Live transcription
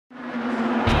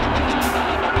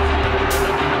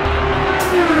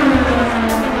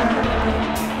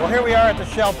here we are at the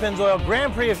Shell Pennzoil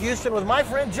Grand Prix of Houston with my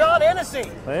friend John Hennessey.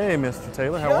 Hey, Mr.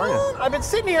 Taylor, how are you? I've been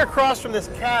sitting here across from this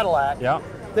Cadillac. Yeah.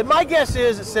 That my guess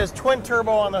is it says twin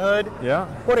turbo on the hood. Yeah.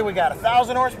 What do we got,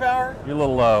 1,000 horsepower? You're a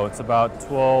little low. It's about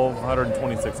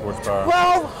 1,226 horsepower.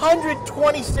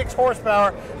 1,226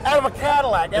 horsepower out of a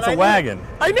Cadillac. It's a wagon.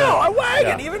 I know, a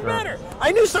wagon, Yeah, even sure. better.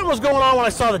 I knew something was going on when I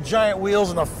saw the giant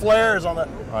wheels and the flares on the...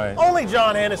 Right. Only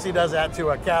John Hennessey does that to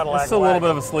a Cadillac It's a little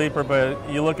bit of a sleeper, but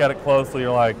you look at it closely,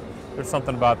 you're like, there's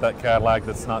something about that Cadillac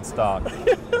that's not stock.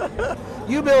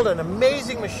 You build an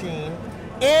amazing machine,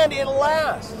 and it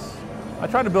lasts. I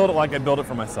try to build it like I build it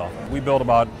for myself. We build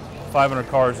about 500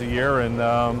 cars a year, and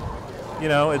you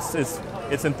know, it's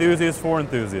enthusiasts for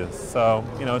enthusiasts. So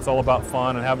you know, it's all about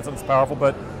fun and having something powerful.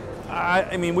 But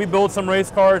I mean, we build some race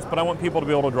cars, but I want people to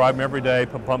be able to drive them every day,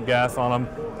 pump gas on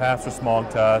them, pass their smog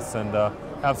tests, and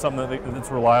have something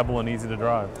that's reliable and easy to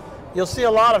drive. You'll see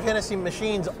a lot of Hennessey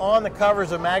machines on the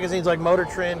covers of magazines like Motor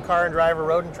Trend, Car and Driver,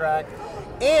 Road and Track,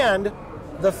 and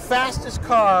the fastest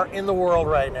car in the world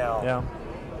right now. Yeah.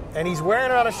 And he's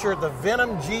wearing on a shirt the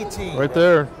Venom GT. Right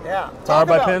there. Yeah. Powered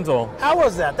by Pennzoil. How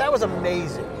was that? That was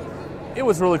amazing. It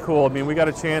was really cool. I mean, we got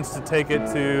a chance to take it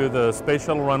to the Space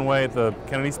Shuttle runway at the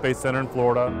Kennedy Space Center in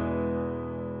Florida.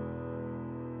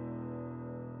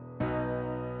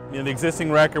 You know, the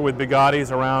existing record with Bugatti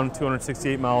is around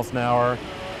 268 miles an hour,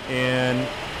 and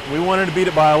we wanted to beat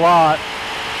it by a lot.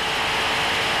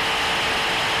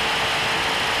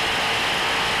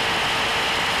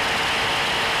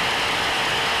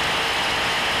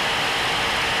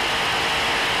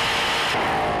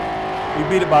 We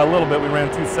beat it by a little bit. We ran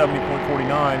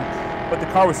 270.49, but the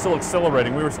car was still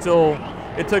accelerating.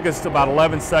 It took us about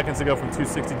 11 seconds to go from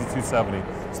 260 to 270.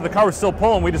 So the car was still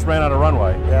pulling, we just ran out of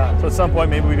runway. Yeah. So at some point,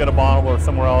 maybe we go to Bonneville or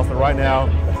somewhere else, but right now,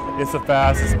 it's the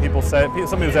fastest. People say,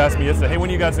 somebody was asking me yesterday, hey, when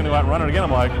are you guys going to go out and run it again?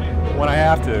 I'm like, when I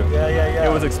have to. Yeah.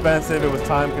 It was expensive, it was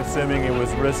time consuming, it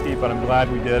was risky, but I'm glad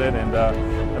we did it, and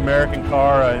American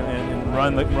car, and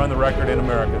run the record in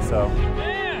America, so.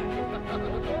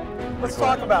 Let's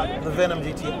talk about the Venom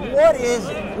GT. What is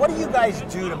it? What do you guys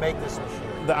do to make this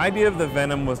machine? The idea of the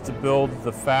Venom was to build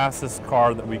the fastest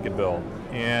car that we could build.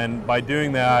 And by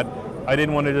doing that, I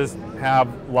didn't want to just have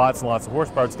lots and lots of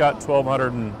horsepower. It's got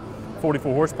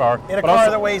 1,244 horsepower. In a car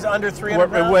that weighs under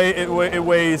 300 pounds? It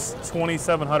weighs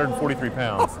 2,743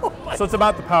 pounds. So it's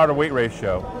about the power to weight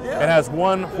ratio. Yeah. It has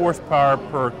 1 horsepower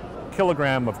per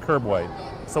kilogram of curb weight.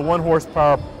 So 1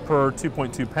 horsepower per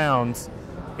 2.2 pounds.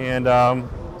 And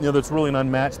you know, that's really an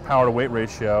unmatched power to weight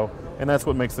ratio, and that's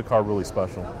what makes the car really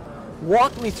special.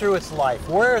 Walk me through its life.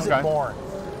 Where is it born?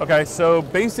 Okay, so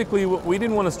basically we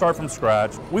didn't want to start from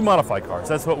scratch. We modify cars,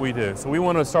 that's what we do. So we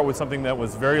wanted to start with something that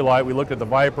was very light. We looked at the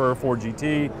Viper, Ford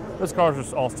GT. Those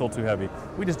cars are all still too heavy.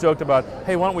 We just joked about,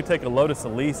 hey, why don't we take a Lotus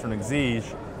Elise or an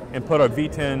Exige and put a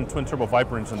V10 twin turbo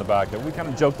Viper engine in the back of it. We kind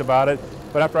of joked about it,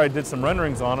 but after I did some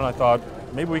renderings on it, I thought,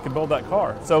 maybe we could build that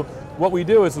car. So what we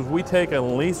do is we take an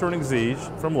Elise or an Exige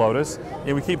from Lotus,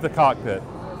 and we keep the cockpit.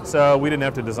 So we didn't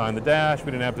have to design the dash, we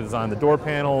didn't have to design the door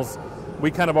panels.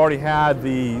 We kind of already had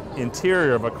the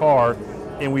interior of a car,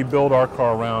 and we build our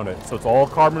car around it. So it's all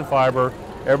carbon fiber,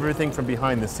 everything from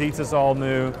behind the seats is all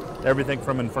new, everything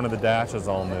from in front of the dash is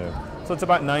all new. So it's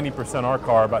about 90% our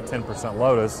car, about 10%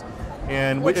 Lotus.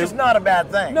 And which is not a bad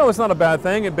thing. No, it's not a bad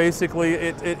thing. It basically,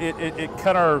 it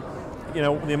cut our, you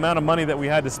know, the amount of money that we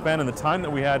had to spend and the time that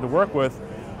we had to work with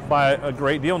by a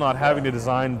great deal, not having to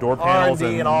design door panels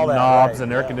and all that, knobs right,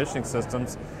 and air conditioning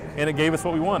systems. And it gave us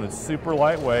what we wanted, super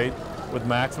lightweight with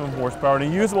maximum horsepower and a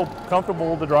usable,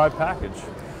 comfortable to drive package.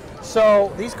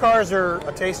 So these cars are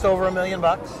a taste over $1 million.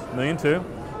 $1.2 million.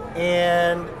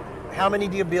 And how many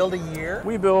do you build a year?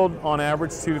 We build on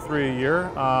average 2 to 3 a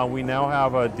year. We now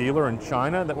have a dealer in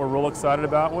China that we're real excited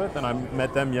about with, and I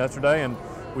met them yesterday, and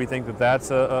we think that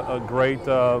that's a great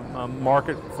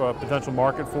potential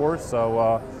market for us.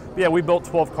 So yeah, we built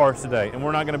 12 cars today, and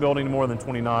we're not going to build any more than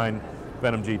 29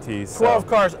 Venom GTs. 12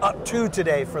 cars up to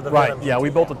today for the right, Venom yeah, GT. we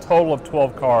built a total of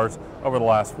 12 cars over the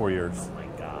last 4 years. Oh my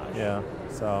gosh. Yeah,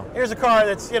 so. Here's a car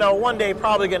that's, you know, one day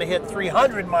probably going to hit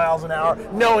 300 miles an hour,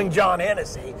 knowing John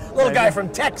Hennessey. Little guy from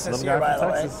Texas here, by the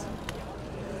way.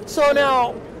 So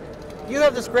now, you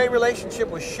have this great relationship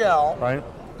with Shell. Right.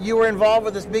 You were involved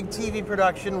with this big TV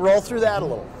production. Roll through that a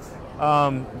little.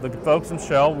 The folks in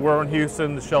Shell, we're in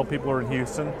Houston, the Shell people are in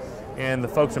Houston, and the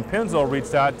folks in Pennzoil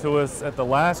reached out to us at the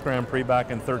last Grand Prix back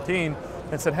in 2013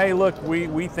 and said, hey, look,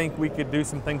 we think we could do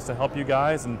some things to help you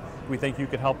guys, and we think you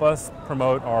could help us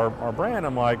promote our brand.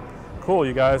 I'm like, cool,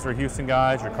 you guys are Houston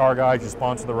guys, you're car guys, you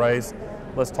sponsor the race,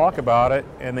 let's talk about it.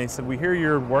 And they said, we hear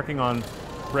you're working on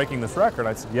breaking this record.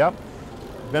 I said, yep.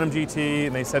 Venom GT,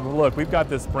 and they said, well, look, we've got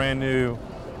this brand new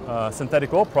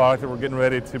synthetic oil product that we're getting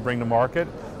ready to bring to market,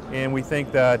 and we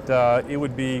think that it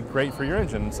would be great for your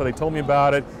engine. So they told me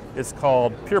about it. It's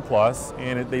called Pure Plus,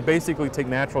 and they basically take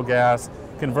natural gas,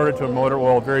 convert it to a motor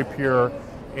oil, very pure,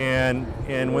 and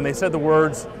when they said the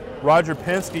words, Roger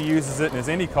Penske uses it in his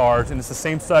Indy cars, and it's the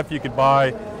same stuff you could buy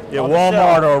at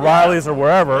Walmart or O'Reilly's or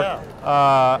wherever.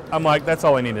 Yeah. I'm like, that's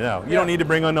all I need to know. You don't need to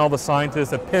bring on all the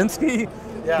scientists at Penske.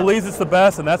 Believes it's the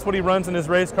best, and that's what he runs in his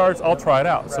race cars. I'll try it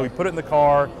out. Right. So we put it in the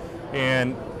car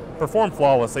and performed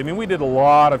flawlessly. I mean, we did a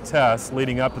lot of tests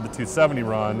leading up to the 270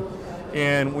 run.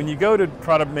 And when you go to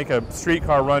try to make a street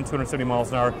car run 270 miles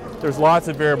an hour, there's lots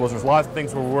of variables, there's lots of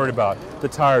things we're worried about. The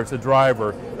tires, the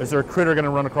driver, is there a critter going to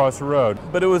run across the road?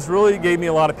 But it really gave me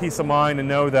a lot of peace of mind to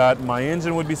know that my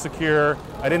engine would be secure.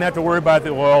 I didn't have to worry about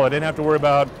the oil, I didn't have to worry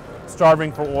about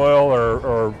starving for oil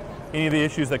or any of the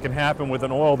issues that can happen with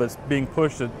an oil that's being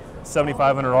pushed at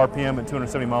 7,500 RPM at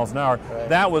 270 miles an hour. Right.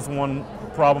 That was one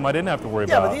problem I didn't have to worry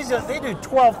about. Yeah, but they do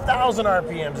 12,000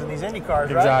 RPMs in these Indy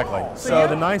cars, right? Exactly. So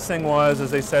the nice thing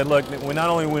was, they said, look, we not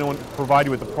only want to provide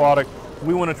you with the product,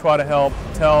 we want to try to help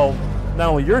tell not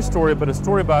only your story, but a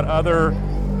story about other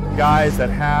guys that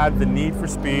had the need for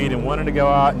speed and wanted to go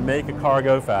out and make a car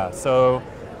go fast. So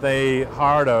they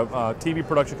hired a TV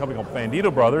production company called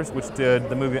Bandito Brothers, which did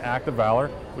the movie Act of Valor,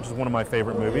 which is one of my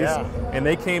favorite movies. Yeah. And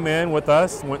they came in with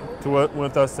us, went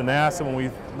with us to NASA when we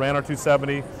ran our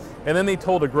 270. And then they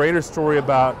told a greater story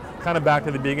about kind of back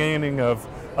to the beginning of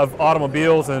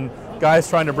automobiles and guys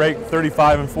trying to break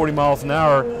 35 and 40 miles an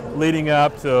hour, leading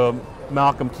up to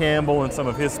Malcolm Campbell and some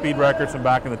of his speed records from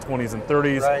back in the 20s and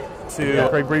 30s, right, to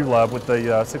Craig Breedlove with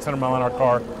the 600 mile an hour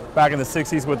car back in the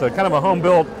 60s with a kind of a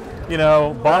home-built, you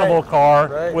know, Bonneville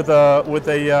car with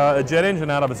a jet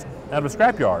engine out of a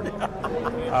scrapyard.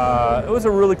 It was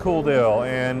a really cool deal,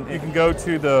 and you can go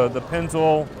to the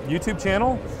Pennzoil YouTube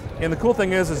channel. And the cool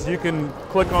thing is you can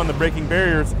click on the breaking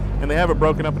barriers, and they have it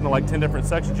broken up into like 10 different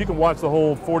sections. You can watch the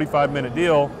whole 45-minute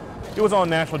deal. It was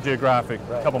on National Geographic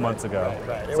a couple months ago.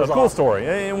 So cool story,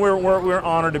 and we're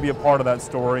honored to be a part of that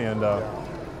story, and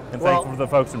thankful for the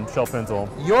folks from Shell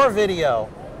Pennzoil. Your video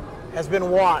has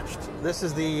been watched. This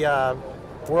is the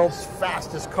world's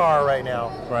fastest car right now.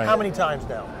 Right. How many times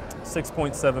now?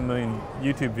 6.7 million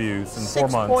YouTube views in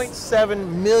 4 months.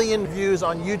 6.7 million views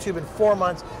on YouTube in 4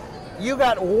 months. You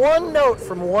got one note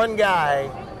from one guy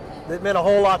that meant a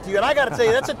whole lot to you, and I got to tell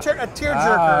you, that's a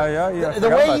tearjerker. The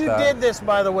way you did this,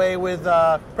 by the way, with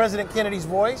President Kennedy's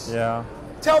voice. Yeah.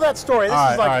 Tell that story. This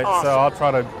is like awesome. So I'll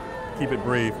try to keep it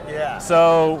brief. Yeah.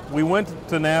 So we went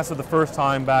to NASA the first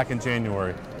time back in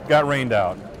January. Got rained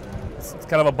out. It's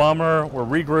kind of a bummer. We're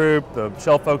regrouped. The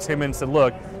Shell folks came in and said,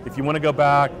 look, if you want to go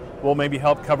back, we'll maybe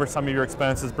help cover some of your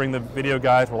expenses, bring the video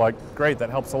guys. We're like, great, that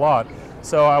helps a lot.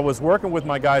 So I was working with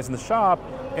my guys in the shop,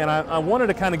 and I wanted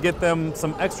to kind of get them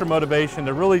some extra motivation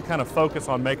to really kind of focus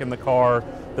on making the car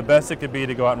the best it could be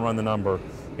to go out and run the number.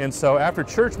 And so after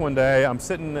church one day, I'm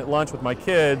sitting at lunch with my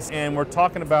kids, and we're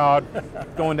talking about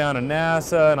going down to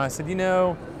NASA, and I said, you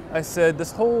know,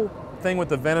 this whole thing with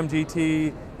the Venom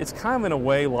GT, it's kind of in a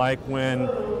way like when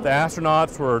the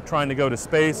astronauts were trying to go to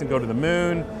space and go to the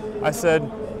moon. I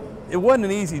said, it wasn't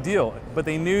an easy deal, but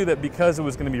they knew that because it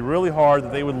was going to be really hard,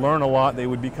 that they would learn a lot, they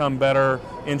would become better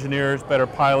engineers, better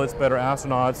pilots, better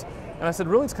astronauts. And I said,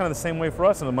 really, it's kind of the same way for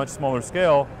us on a much smaller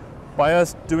scale. By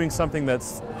us doing something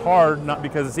that's hard, not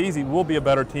because it's easy, we'll be a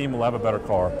better team, we'll have a better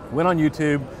car. Went on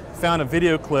YouTube, found a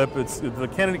video clip, it's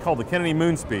called the Kennedy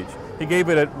Moon Speech. He gave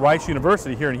it at Rice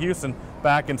University here in Houston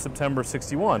back in September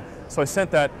 '61. So I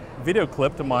sent that video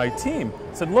clip to my team.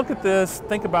 I said, look at this,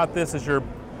 think about this as you're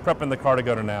prepping the car to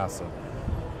go to NASA.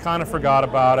 Kind of forgot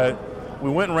about it. We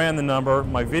went and ran the number.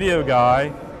 My video guy,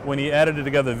 when he edited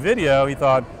together the video, he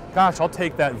thought, gosh, I'll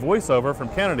take that voiceover from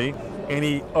Kennedy, and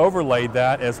he overlaid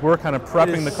that as we're kind of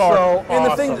prepping the car. So and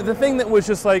awesome. the thing that was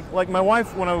just like my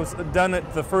wife, when I was done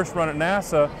at the first run at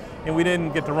NASA, and we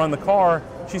didn't get to run the car,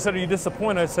 she said, are you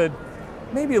disappointed? I said,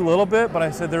 maybe a little bit, but I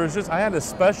said I had a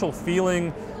special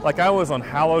feeling like I was on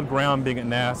hallowed ground being at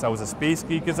NASA. I was a space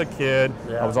geek as a kid.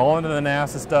 Yeah. I was all into the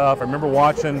NASA stuff. I remember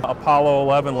watching Apollo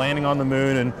 11 landing on the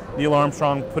moon and Neil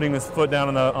Armstrong putting his foot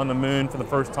down on the moon for the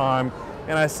first time.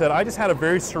 And I said, I just had a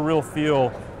very surreal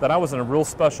feel that I was in a real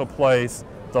special place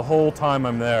the whole time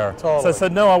I'm there. Totally. So I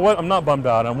said, no, I'm not bummed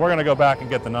out, and we're going to go back and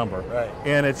get the number. Right.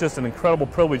 And it's just an incredible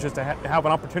privilege just to have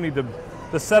an opportunity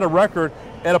to set a record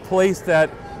at a place that,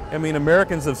 I mean,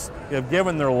 Americans have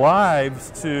given their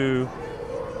lives to,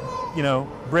 you know,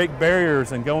 break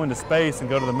barriers and go into space and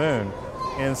go to the moon.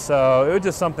 And so it was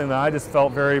just something that I just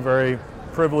felt very, very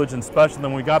privileged and special.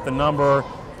 Then when we got the number,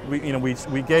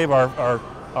 we gave our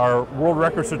our world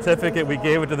record certificate. We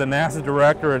gave it to the NASA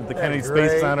director at the Kennedy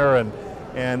Space Center,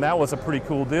 and that was a pretty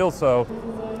cool deal. So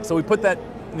we put that,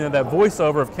 that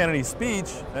voiceover of Kennedy's speech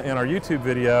in our YouTube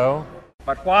video.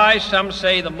 But why, some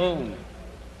say, the moon?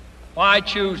 Why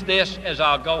choose this as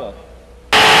our goal?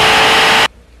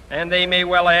 And they may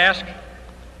well ask,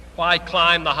 why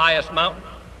climb the highest mountain?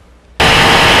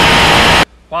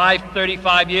 Why,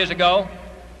 35 years ago,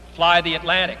 fly the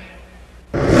Atlantic?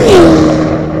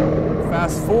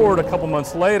 Fast forward a couple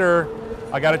months later,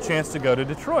 I got a chance to go to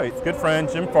Detroit. Good friend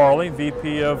Jim Farley,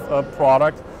 VP of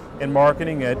product and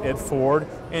marketing at Ford,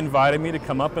 invited me to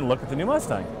come up and look at the new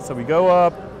Mustang. So we go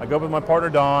up, I go up with my partner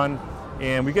Don,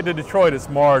 and we get to Detroit, it's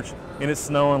March, and it's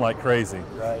snowing like crazy.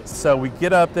 Right. So we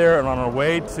get up there, and on our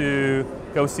way to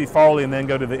go see Farley and then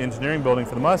go to the engineering building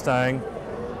for the Mustang,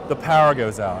 the power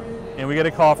goes out. And we get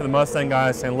a call from the Mustang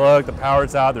guy saying, look, the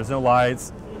power's out, there's no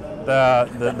lights.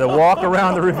 The walk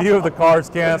around, the review of the car's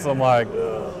canceled. I'm like,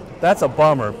 that's a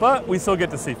bummer, but we still get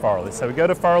to see Farley. So we go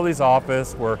to Farley's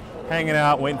office, we're hanging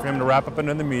out, waiting for him to wrap up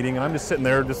another meeting, and I'm just sitting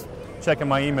there just checking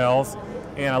my emails,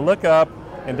 and I look up,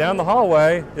 and down the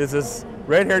hallway is this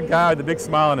red-haired guy with a big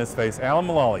smile on his face, Alan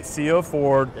Mulally, CEO of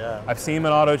Ford. Yeah. I've seen him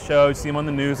in auto shows, seen him on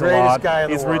the news Greatest a lot. guy in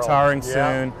the He's world. retiring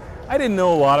soon. I didn't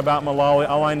know a lot about Mulally.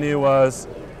 All I knew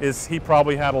is he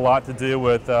probably had a lot to do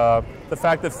with the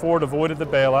fact that Ford avoided the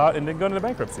bailout and didn't go into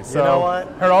bankruptcy. So you know what?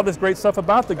 Heard all this great stuff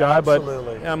about the guy,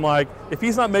 Absolutely. but I'm like, if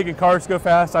he's not making cars go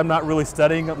fast, I'm not really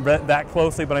studying him that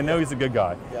closely, but I know he's a good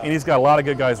guy. Yeah. And he's got a lot of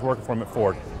good guys working for him at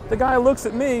Ford. The guy looks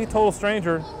at me, total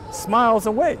stranger, smiles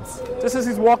and waves, just as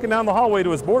he's walking down the hallway to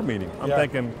his board meeting. I'm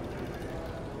thinking,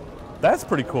 that's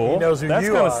pretty cool. He knows who that's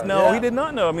you kinda, are. No, Yeah. he did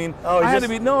not know. I mean, Oh, I had to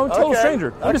be, no, I'm a total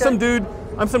stranger. I'm just some dude,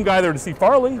 I'm some guy there to see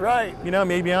Farley. Right. You know,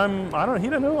 maybe I don't know, he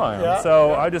doesn't know who I am. Yeah,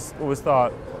 So yeah. I just always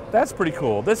thought, that's pretty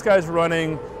cool. This guy's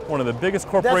running one of the biggest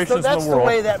corporations in the world. That's the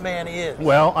way that man is.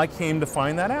 Well, I came to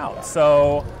find that out.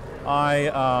 So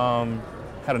I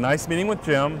had a nice meeting with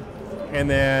Jim, and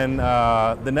then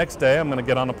the next day I'm going to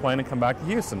get on a plane and come back to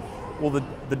Houston. Well,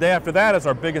 the day after that is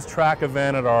our biggest track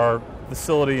event at our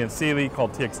facility in Sealy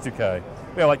called TX2K.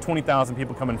 We have like 20,000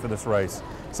 people coming for this race.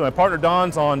 So my partner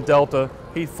Don's on Delta.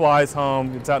 He flies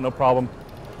home, gets out no problem.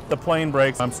 The plane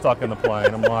breaks, I'm stuck in the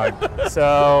plane. I'm like,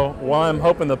 so while I'm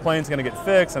hoping the plane's gonna get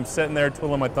fixed, I'm sitting there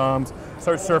twiddling my thumbs,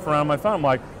 start surfing around my phone. I'm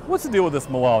like, what's the deal with this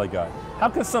Mulally guy? How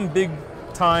can some big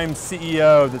time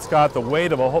CEO that's got the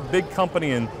weight of a whole big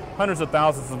company and hundreds of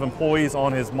thousands of employees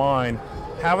on his mind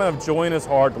have enough joy in his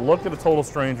heart to look at a total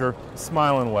stranger,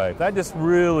 smile and wave? That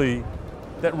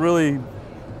really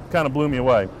kind of blew me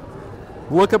away.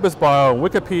 Look up his bio,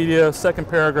 Wikipedia, second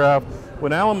paragraph.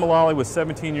 When Alan Mulally was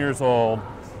 17 years old,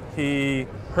 he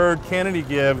heard Kennedy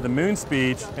give the moon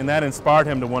speech, and that inspired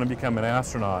him to want to become an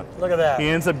astronaut. Look at that. He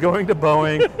ends up going to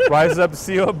Boeing, rises up to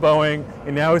CEO of Boeing,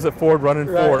 and now he's at Ford running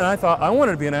Ford. And I thought, I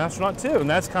wanted to be an astronaut too, and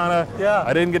that's kind of,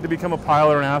 I didn't get to become a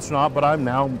pilot or an astronaut, but I'm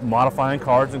now modifying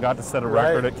cars and got to set a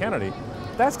record at Kennedy.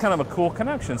 That's kind of a cool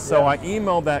connection. So I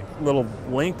emailed that little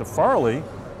link to Farley,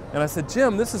 and I said,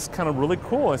 Jim, this is kind of really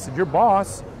cool. I said, your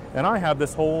boss and I have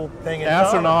this whole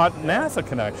astronaut NASA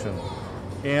connection.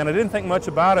 And I didn't think much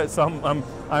about it, so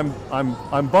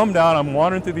I'm bummed out. I'm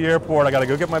wandering through the airport. I got to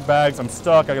go get my bags. I'm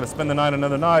stuck. I got to spend the night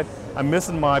another night. I'm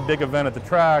missing my big event at the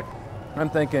track. I'm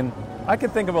thinking, I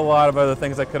could think of a lot of other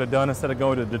things I could have done instead of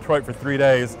going to Detroit for 3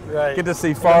 days. Right. Get to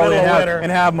see Farley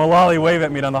and have Mulally wave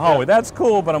at me down the hallway. That's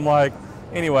cool, but I'm like,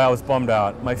 anyway, I was bummed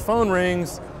out. My phone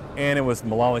rings, and it was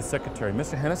Mullally's secretary.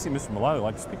 Mr. Hennessey, Mr. Mulally would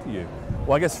like to speak to you.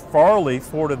 Well, I guess Farley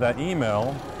forwarded that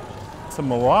email to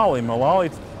Mulally.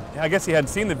 Mulally, I guess he hadn't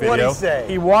seen the video. What did he say?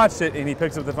 He watched it, and he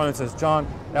picks up the phone and says, John,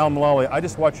 Alan Mulally, I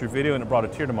just watched your video, and it brought a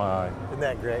tear to my eye. Isn't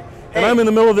that great? And I'm in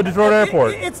the middle of the Detroit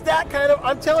airport. It's that kind of,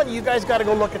 I'm telling you, you guys got to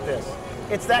go look at this.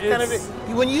 It's that kind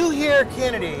of, when you hear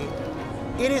Kennedy,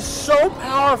 it is so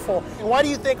powerful. And why do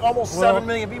you think almost 7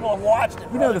 million people have watched it?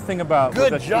 You know, the thing about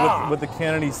with the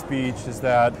Kennedy speech is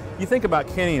that you think about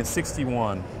Kennedy in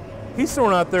 '61. He's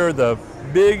throwing out there the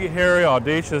big, hairy,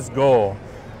 audacious goal.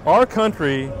 Our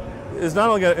country is not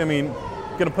only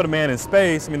going to put a man in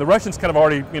space. I mean, the Russians kind of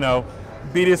already,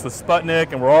 beat us with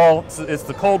Sputnik, and it's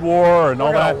the Cold War and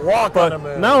all that. Walk on the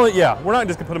moon. Not only, we're not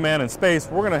just going to put a man in space.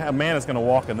 We're going to have a man that's going to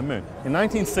walk on the moon. In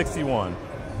 1961,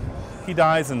 he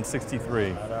dies in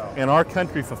 '63, and our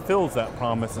country fulfills that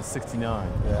promise in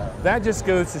 '69. Yeah. That just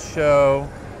goes to show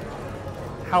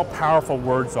how powerful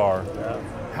words are. Yeah.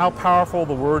 How powerful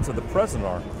the words of the president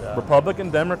are. Yeah. Republican,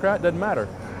 Democrat, doesn't matter.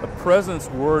 The president's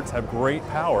words have great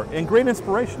power and great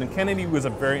inspiration. And Kennedy was a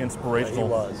very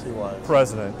inspirational he was.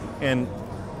 president. And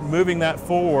moving that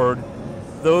forward,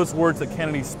 those words that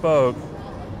Kennedy spoke,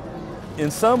 in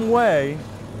some way,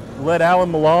 led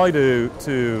Alan Mulally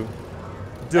to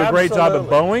do a great job at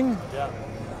Boeing,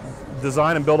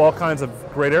 design and build all kinds of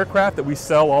great aircraft that we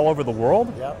sell all over the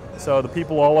world. So the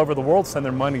people all over the world send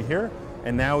their money here,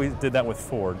 and now we did that with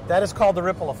Ford. That is called the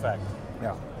ripple effect.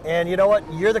 Yeah. And you know what?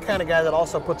 You're the kind of guy that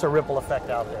also puts a ripple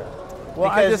effect out there. Well,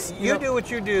 because you do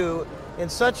what you do in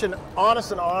such an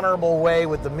honest and honorable way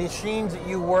with the machines that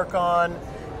you work on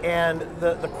and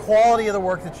the quality of the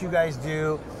work that you guys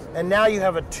do. And now you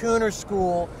have a tuner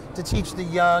school to teach the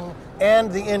young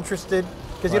and the interested,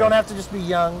 because you don't have to just be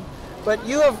young. But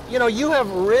you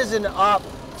have risen up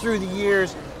through the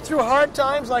years, through hard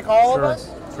times like all of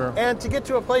us. Sure. And to get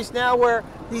to a place now where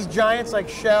these giants like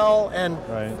Shell and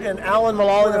Alan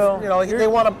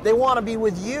Mulally, they want to be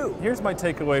with you. Here's my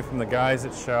takeaway from the guys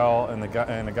at Shell and a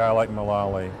guy like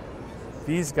Mulally.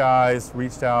 These guys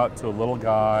reached out to a little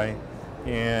guy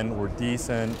and were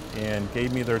decent and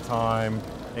gave me their time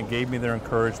and gave me their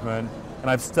encouragement. And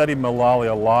I've studied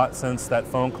Mulally a lot since that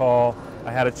phone call.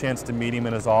 I had a chance to meet him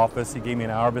in his office. He gave me an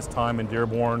hour of his time in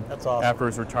Dearborn after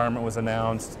his retirement was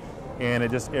announced. And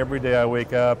it just, every day I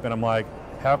wake up and I'm like,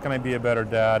 how can I be a better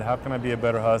dad? How can I be a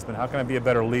better husband? How can I be a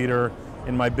better leader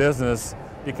in my business?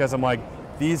 Because I'm like,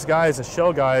 these guys, the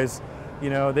Shell guys,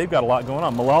 they've got a lot going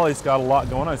on. Mulally's got a lot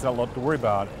going on. He's got a lot to worry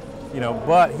about.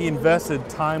 But he invested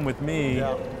time with me.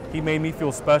 Yeah. He made me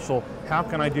feel special. How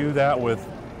can I do that with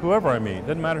whoever I meet?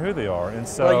 Doesn't matter who they are. And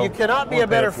so, well, you cannot be a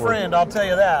better friend, I'll tell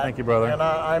you that. Thank you, brother. And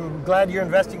I'm glad you're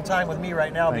investing time with me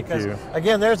right now. Thank because, you.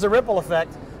 Again, there's the ripple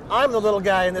effect. I'm the little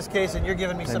guy in this case, and you're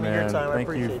giving me some of your time. I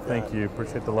appreciate that. Thank you.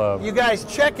 Appreciate the love. You guys,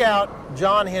 check out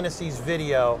John Hennessey's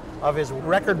video of his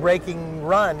record-breaking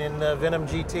run in the Venom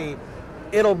GT.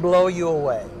 It'll blow you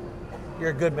away.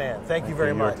 You're a good man. Thank you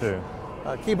very much. You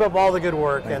too. Keep up all the good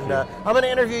work. Thank you. I'm going to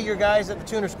interview your guys at the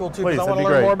tuner school, too, Please, because I want to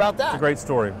learn more about that. It's a great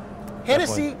story.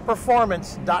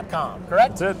 HennesseyPerformance.com,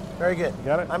 correct? That's it. Very good. You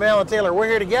got it. I'm Alan Taylor. We're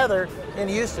here together in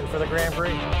Houston for the Grand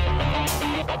Prix.